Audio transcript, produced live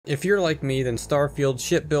If you're like me, then Starfield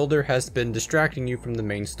Shipbuilder has been distracting you from the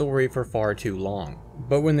main story for far too long.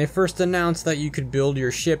 But when they first announced that you could build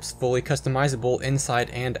your ships fully customizable inside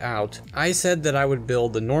and out, I said that I would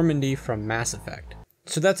build the Normandy from Mass Effect.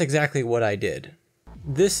 So that's exactly what I did.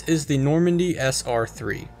 This is the Normandy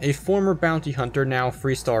SR3. A former bounty hunter, now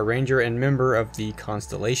Freestar Ranger and member of the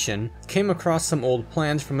Constellation, came across some old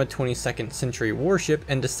plans from a 22nd century warship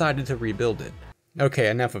and decided to rebuild it. Okay,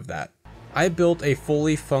 enough of that. I built a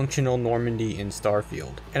fully functional Normandy in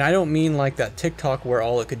Starfield. And I don't mean like that TikTok where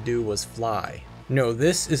all it could do was fly. No,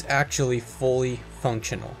 this is actually fully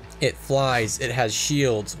functional. It flies, it has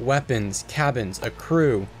shields, weapons, cabins, a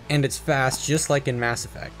crew, and it's fast just like in Mass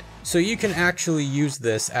Effect. So you can actually use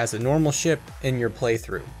this as a normal ship in your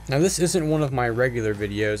playthrough. Now this isn't one of my regular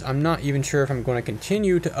videos, I'm not even sure if I'm going to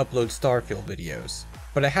continue to upload Starfield videos,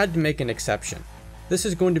 but I had to make an exception. This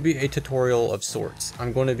is going to be a tutorial of sorts.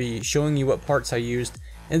 I'm going to be showing you what parts I used,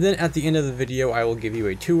 and then at the end of the video I will give you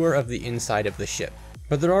a tour of the inside of the ship.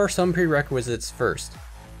 But there are some prerequisites first.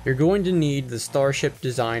 You're going to need the Starship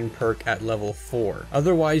Design perk at level 4,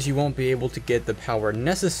 otherwise you won't be able to get the power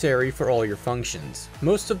necessary for all your functions.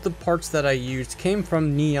 Most of the parts that I used came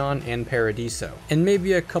from Neon and Paradiso, and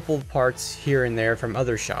maybe a couple parts here and there from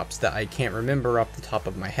other shops that I can't remember off the top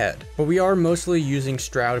of my head. But we are mostly using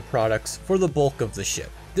Stroud products for the bulk of the ship.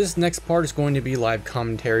 This next part is going to be live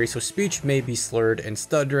commentary, so speech may be slurred and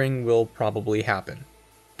stuttering will probably happen.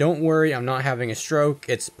 Don't worry, I'm not having a stroke,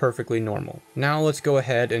 it's perfectly normal. Now let's go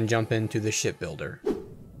ahead and jump into the shipbuilder.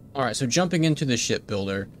 Alright, so jumping into the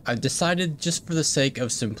shipbuilder, I've decided just for the sake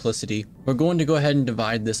of simplicity, we're going to go ahead and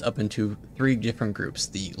divide this up into 3 different groups.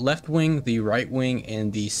 The left wing, the right wing,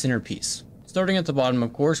 and the centerpiece. Starting at the bottom,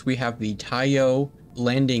 of course, we have the Tayo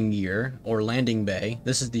landing gear, or landing bay.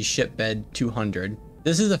 This is the shipbed 200.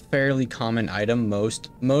 This is a fairly common item, most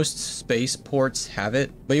spaceports have it,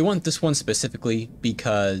 but you want this one specifically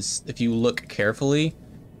because if you look carefully,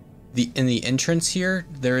 in the entrance here,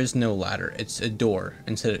 there is no ladder, it's a door,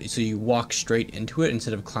 so you walk straight into it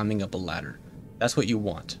instead of climbing up a ladder. That's what you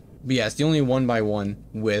want. But yeah, it's the only 1x1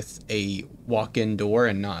 with a walk-in door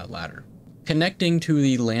and not a ladder. Connecting to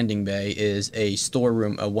the landing bay is a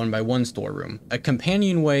storeroom, a 1x1 storeroom. A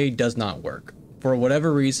companionway does not work. For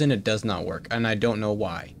whatever reason, it does not work, and I don't know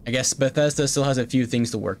why. I guess Bethesda still has a few things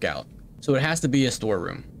to work out. So it has to be a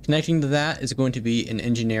storeroom. Connecting to that is going to be an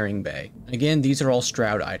engineering bay. Again, these are all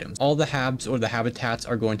Stroud items. All the habs or the habitats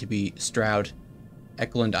are going to be Stroud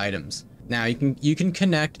Eklund items. Now you can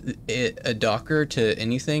connect a Docker to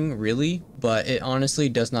anything really, but it honestly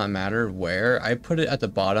does not matter where. I put it at the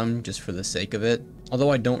bottom just for the sake of it. Although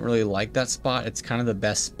I don't really like that spot, it's kind of the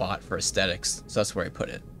best spot for aesthetics, so that's where I put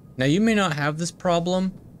it. Now you may not have this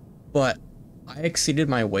problem, but I exceeded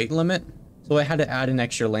my weight limit, so I had to add an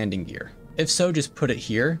extra landing gear. If so, just put it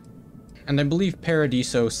here. And I believe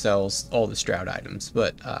Paradiso sells all the Stroud items,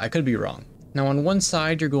 but I could be wrong. Now on one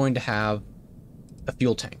side, you're going to have a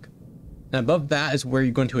fuel tank. And above that is where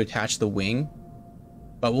you're going to attach the wing,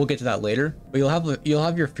 but we'll get to that later. But you'll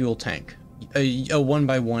have your fuel tank. A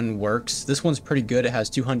 1x1 works. This one's pretty good. It has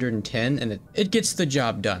 210 and it gets the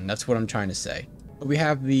job done. That's what I'm trying to say. We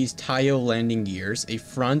have these Tayo landing gears, a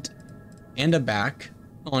front and a back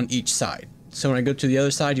on each side. So when I go to the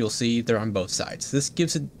other side, you'll see they're on both sides. This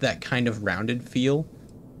gives it that kind of rounded feel.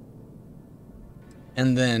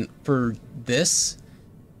 And then for this,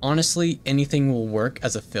 honestly, anything will work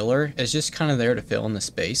as a filler. It's just kind of there to fill in the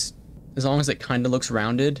space. As long as it kind of looks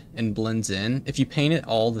rounded and blends in. If you paint it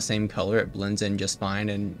all the same color, it blends in just fine,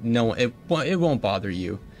 and no, it won't bother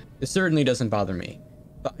you. It certainly doesn't bother me.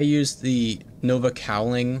 But I used the Nova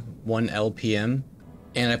Cowling 1 LPM,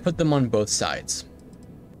 and I put them on both sides.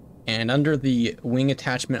 And under the wing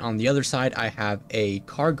attachment on the other side, I have a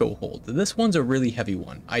cargo hold. This one's a really heavy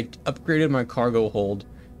one. I upgraded my cargo hold,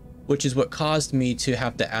 which is what caused me to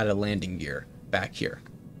have to add a landing gear back here.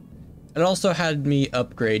 It also had me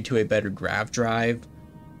upgrade to a better grav drive,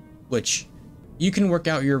 which you can work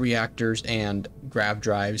out your reactors and grav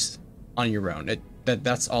drives on your own.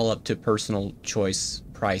 That's all up to personal choice,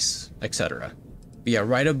 price, etc. But yeah,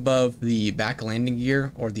 right above the back landing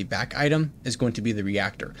gear or the back item is going to be the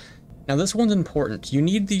reactor. Now this one's important. You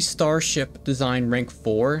need the Starship Design rank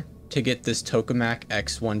 4 to get this Tokamak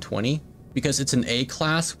X120 because it's an A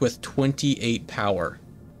class with 28 power.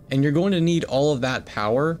 And you're going to need all of that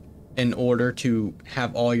power in order to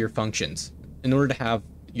have all your functions. In order to have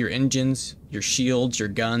your engines, your shields, your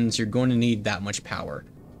guns, you're going to need that much power.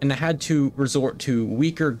 And I had to resort to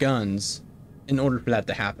weaker guns in order for that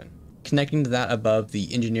to happen. Connecting to that above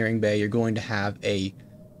the engineering bay, you're going to have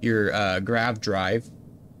your grav drive,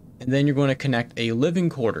 and then you're going to connect a living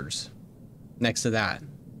quarters next to that.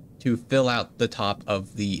 to fill out the top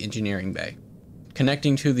of the engineering bay.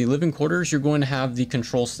 Connecting to the living quarters, you're going to have the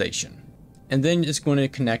control station. And then it's going to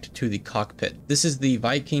connect to the cockpit. This is the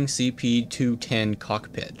Viking CP210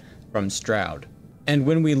 cockpit from Stroud. And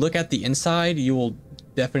when we look at the inside, you will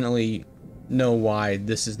definitely know why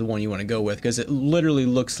this is the one you want to go with, because it literally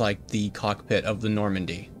looks like the cockpit of the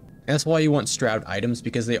Normandy. And that's why you want Stroud items,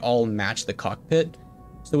 because they all match the cockpit.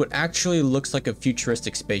 So it actually looks like a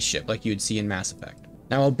futuristic spaceship like you'd see in Mass Effect.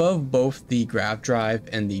 Now above both the grav drive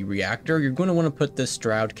and the reactor, you're going to want to put this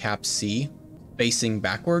Stroud Cap C facing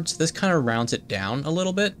backwards. This kind of rounds it down a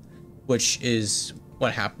little bit, which is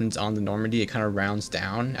what happens on the Normandy. It kind of rounds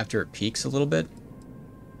down after it peaks a little bit.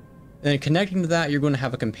 And then connecting to that, you're going to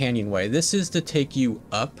have a companionway. This is to take you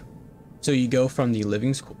up. So you go from the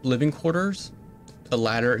living quarters, a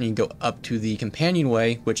ladder, and you go up to the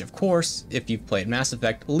companionway, which of course, if you've played Mass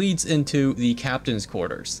Effect, leads into the captain's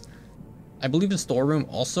quarters. I believe the storeroom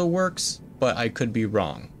also works, but I could be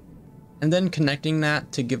wrong. And then connecting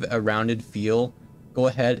that to give it a rounded feel, go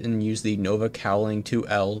ahead and use the Nova Cowling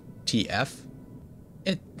 2LTF.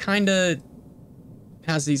 It kind of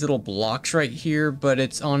has these little blocks right here, but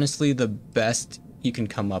it's honestly the best you can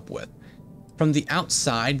come up with. From the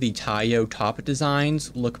outside, the Tayo top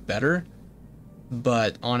designs look better,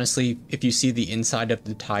 but honestly, if you see the inside of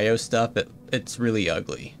the Tayo stuff, it's really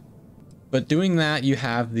ugly. But doing that, you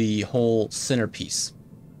have the whole centerpiece.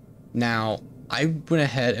 Now, I went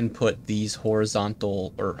ahead and put these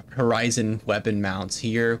horizontal or horizon weapon mounts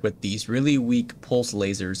here with these really weak pulse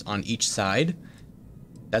lasers on each side.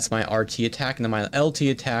 That's my RT attack, and then my LT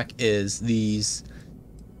attack is these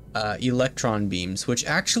electron beams, which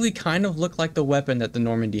actually kind of look like the weapon that the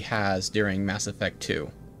Normandy has during Mass Effect 2.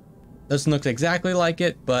 Doesn't look exactly like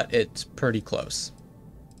it, but it's pretty close.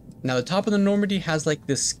 Now the top of the Normandy has like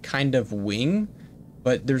this kind of wing,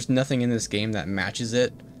 but there's nothing in this game that matches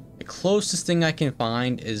it. The closest thing I can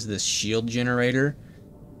find is this shield generator.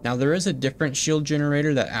 Now there is a different shield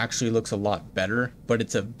generator that actually looks a lot better, but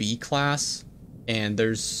it's a B class. And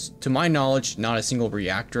there's, to my knowledge, not a single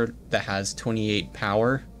reactor that has 28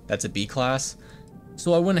 power. That's a B class.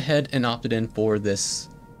 So I went ahead and opted in for this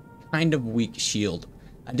kind of weak shield.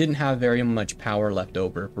 I didn't have very much power left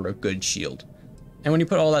over for a good shield. And when you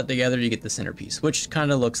put all that together, you get the centerpiece, which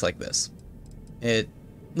kind of looks like this. It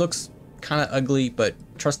looks kind of ugly, but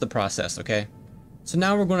trust the process, okay? So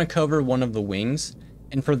now we're going to cover one of the wings.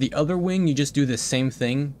 And for the other wing, you just do the same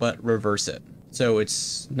thing, but reverse it. So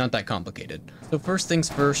it's not that complicated. So first things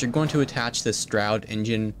first, you're going to attach this Stroud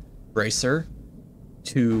engine bracer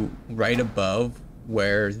to right above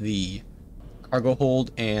where the cargo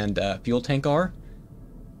hold and fuel tank are,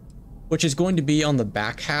 which is going to be on the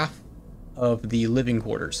back half of the living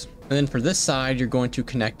quarters. And then for this side, you're going to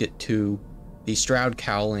connect it to the Stroud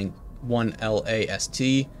Cowling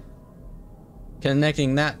 1LAST,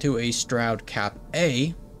 connecting that to a Stroud Cap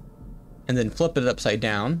A, and then flip it upside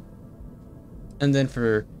down. And then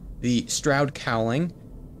for the Stroud Cowling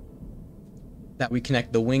that we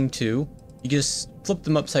connect the wing to, you just flip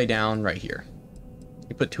them upside down right here.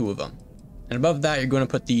 You put two of them. And above that, you're going to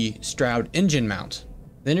put the Stroud engine mount.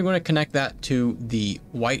 Then you're going to connect that to the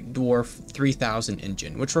White Dwarf 3000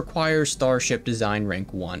 engine, which requires Starship Design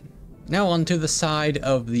Rank 1. Now onto the side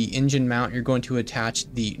of the engine mount, you're going to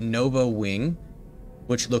attach the Nova wing,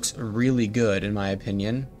 which looks really good in my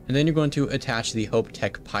opinion. And then you're going to attach the Hope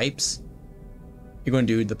Tech pipes. You're going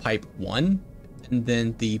to do the pipe 1 and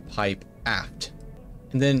then the pipe aft.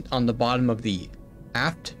 And then on the bottom of the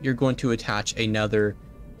aft, you're going to attach another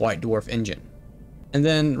White Dwarf engine. And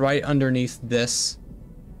then right underneath this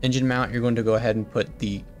engine mount, you're going to go ahead and put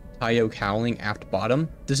the Tayo Cowling aft bottom.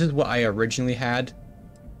 This is what I originally had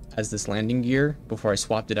as this landing gear before I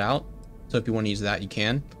swapped it out. So if you want to use that, you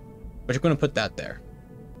can. But you're going to put that there.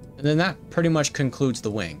 And then that pretty much concludes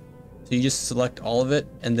the wing. So you just select all of it,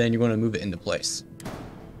 and then you're going to move it into place.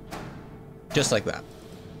 Just like that.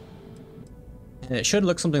 And it should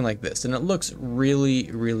look something like this, and it looks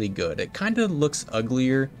really, really good. It kind of looks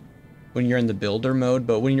uglier when you're in the builder mode,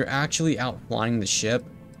 but when you're actually out flying the ship,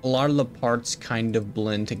 a lot of the parts kind of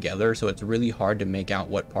blend together, so it's really hard to make out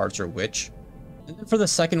what parts are which. And then for the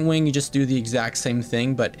second wing, you just do the exact same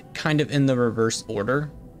thing, but kind of in the reverse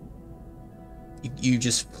order. You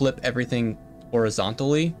just flip everything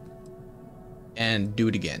horizontally and do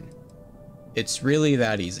it again. It's really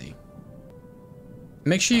that easy.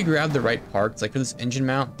 Make sure you grab the right parts. Like for this engine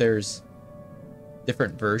mount, there's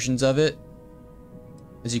different versions of it.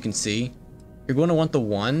 As you can see, you're going to want the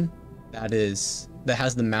one that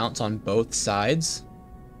has the mounts on both sides.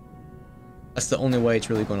 That's the only way it's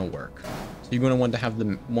really going to work. So you're going to want to have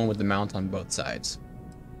the one with the mount on both sides.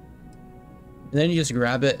 And then you just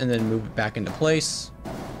grab it and then move it back into place.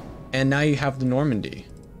 And now you have the Normandy.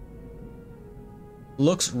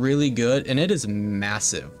 Looks really good, and it is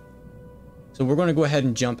massive. So we're going to go ahead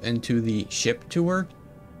and jump into the ship tour.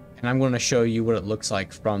 And I'm going to show you what it looks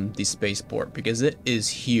like from the spaceport, because it is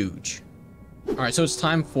huge. Alright, so it's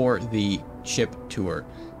time for the ship tour.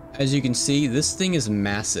 As you can see, this thing is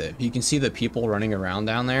massive. You can see the people running around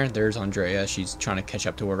down there. There's Andrea. She's trying to catch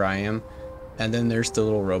up to where I am. And then there's the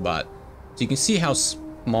little robot. So you can see how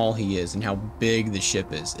small he is and how big the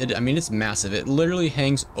ship is. I mean, it's massive. It literally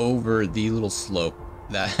hangs over the little slope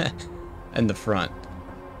that in the front.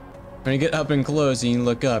 When you get up and close and you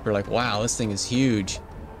look up, you're like, wow, this thing is huge.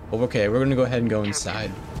 Well, okay, we're gonna go ahead and go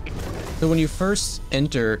inside. So when you first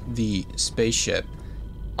enter the spaceship,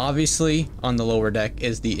 obviously on the lower deck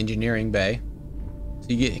is the engineering bay. So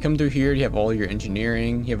you come through here, you have all your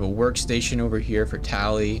engineering, you have a workstation over here for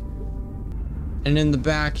tally. And in the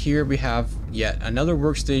back here we have yet another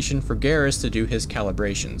workstation for Garrus to do his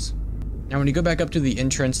calibrations. Now when you go back up to the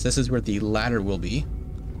entrance, this is where the ladder will be.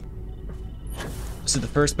 This is the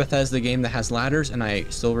first Bethesda game that has ladders, and I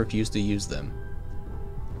still refuse to use them.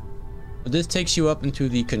 But this takes you up into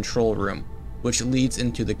the control room, which leads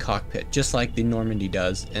into the cockpit, just like the Normandy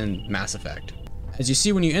does in Mass Effect. As you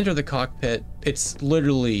see when you enter the cockpit, it's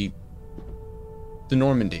literally the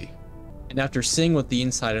Normandy. And after seeing what the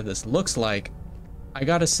inside of this looks like, I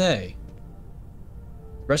gotta say,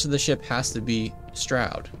 the rest of the ship has to be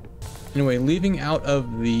Stroud. Anyway, leaving out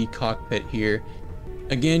of the cockpit here,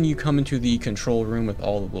 again you come into the control room with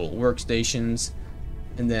all the little workstations,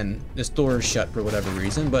 and then this door is shut for whatever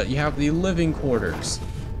reason, but you have the living quarters.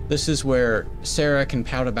 This is where Sarah can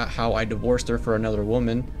pout about how I divorced her for another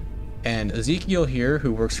woman, and Ezekiel here,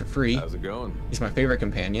 who works for free. How's it going? He's my favorite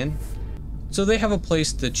companion. So they have a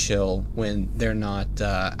place to chill when they're not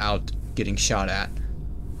out getting shot at.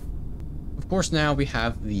 Of course, now we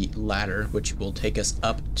have the ladder, which will take us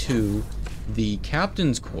up to the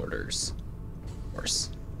captain's quarters. Of course,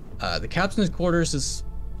 the captain's quarters is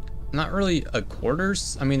not really a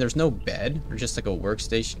quarters. I mean, there's no bed. There's just like a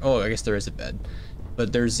workstation. Oh, I guess there is a bed.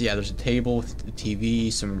 But there's a table with the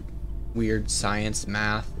TV, some weird science,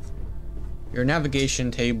 math, your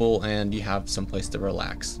navigation table, and you have some place to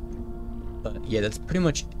relax. But yeah, that's pretty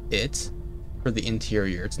much it for the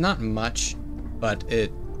interior. It's not much, but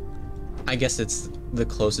I guess it's the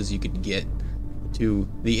closest you could get to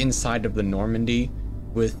the inside of the Normandy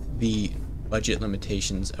with the budget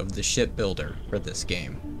limitations of the shipbuilder for this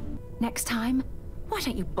game. Next time, why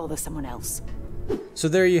don't you bother someone else? So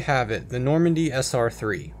there you have it, the Normandy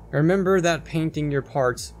SR3. Remember that painting your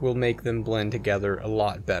parts will make them blend together a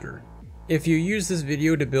lot better. If you use this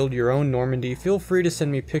video to build your own Normandy, feel free to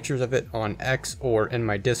send me pictures of it on X or in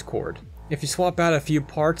my Discord. If you swap out a few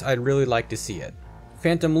parts, I'd really like to see it.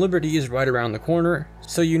 Phantom Liberty is right around the corner,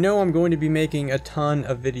 so you know I'm going to be making a ton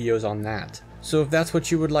of videos on that. So if that's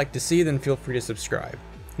what you would like to see, then feel free to subscribe.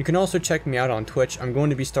 You can also check me out on Twitch. I'm going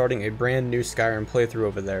to be starting a brand new Skyrim playthrough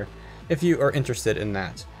over there, if you are interested in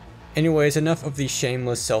that. Anyways, enough of the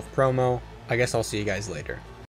shameless self-promo. I guess I'll see you guys later.